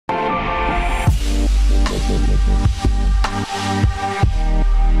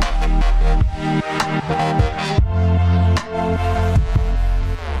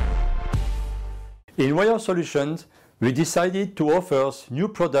In WireSolution, we decided to offer new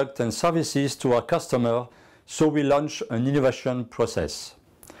products and services to our customer, so we launched an innovation process.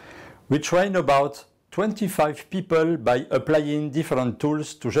 We train about 25 people by applying different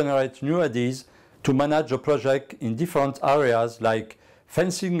tools to generate new ideas to manage a project in different areas like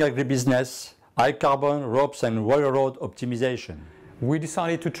fencing agribusiness, high carbon, ropes and wire road optimization. We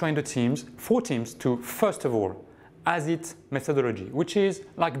decided to train the teams, 4 teams, to first of all ASIT methodology, which is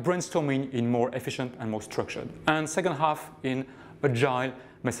like brainstorming in more efficient and more structured. And second half in Agile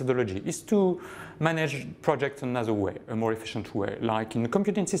methodology is to manage projects another way, a more efficient way, like in the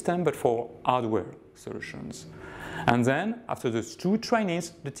computing system but for hardware solutions. And then, after those 2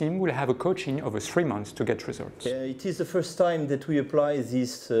 trainings, the team will have a coaching over 3 months to get results. It is the first time that we apply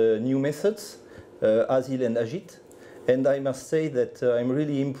these new methods, Agile and ASIT. And I must say that I'm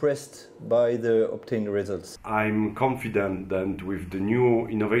really impressed by the obtained results. I'm confident that with the new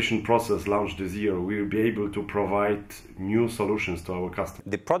innovation process launched this year, we will be able to provide new solutions to our customers.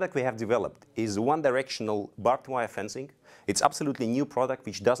 The product we have developed is one-directional barbed wire fencing. It's absolutely new product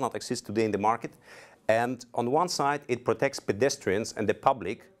which does not exist today in the market. And on one side, it protects pedestrians and the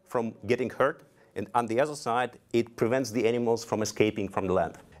public from getting hurt. And on the other side, it prevents the animals from escaping from the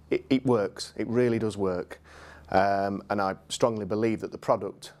land. It works. It really does work. And I strongly believe that the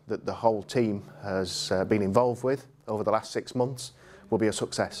product that the whole team has been involved with over the last 6 months will be a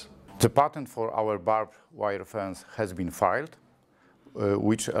success. The patent for our barbed wire fence has been filed,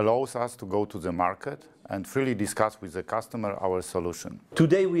 which allows us to go to the market and freely discuss with the customer our solution.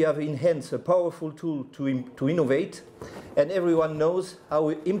 Today we have enhanced a powerful tool to innovate, and everyone knows how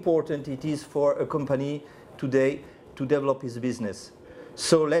important it is for a company today to develop its business.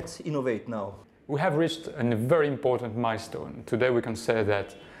 So let's innovate now. We have reached a very important milestone. Today we can say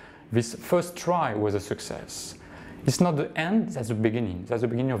that this first try was a success. It's not the end, that's the beginning. That's the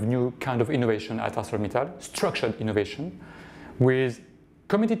beginning of new kind of innovation at ArcelorMittal, structured innovation, with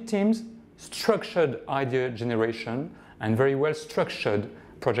committed teams, structured idea generation, and very well structured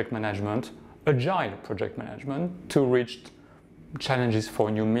project management, agile project management, to reach challenges for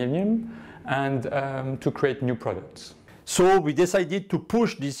new millennium and to create new products. So we decided to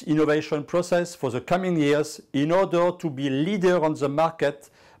push this innovation process for the coming years in order to be leader on the market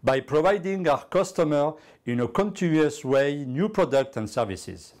by providing our customer in a continuous way new products and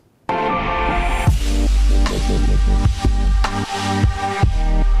services.